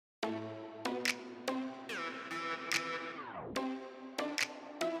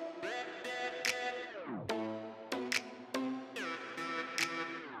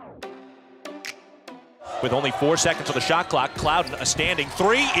With only 4 seconds on the shot clock, Clouden, a standing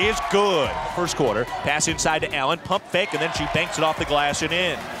three is good. First quarter, pass inside to Allen, pump fake, and then she banks it off the glass and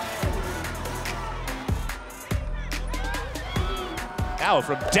in. Now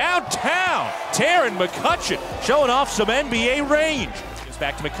from downtown, Taryn McCutcheon showing off some NBA range. Gets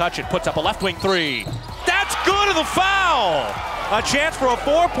back to McCutcheon, puts up a left wing three. That's good of the foul! A chance for a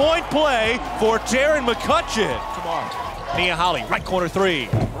 4-point play for Taryn McCutcheon. Tomorrow, Nia Holly, right corner three.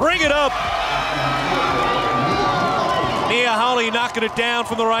 Ring it up! Nia Holly knocking it down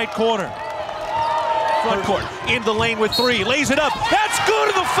from the right corner. Front court, in the lane with three, lays it up. That's good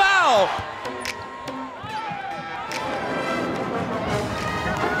of the foul!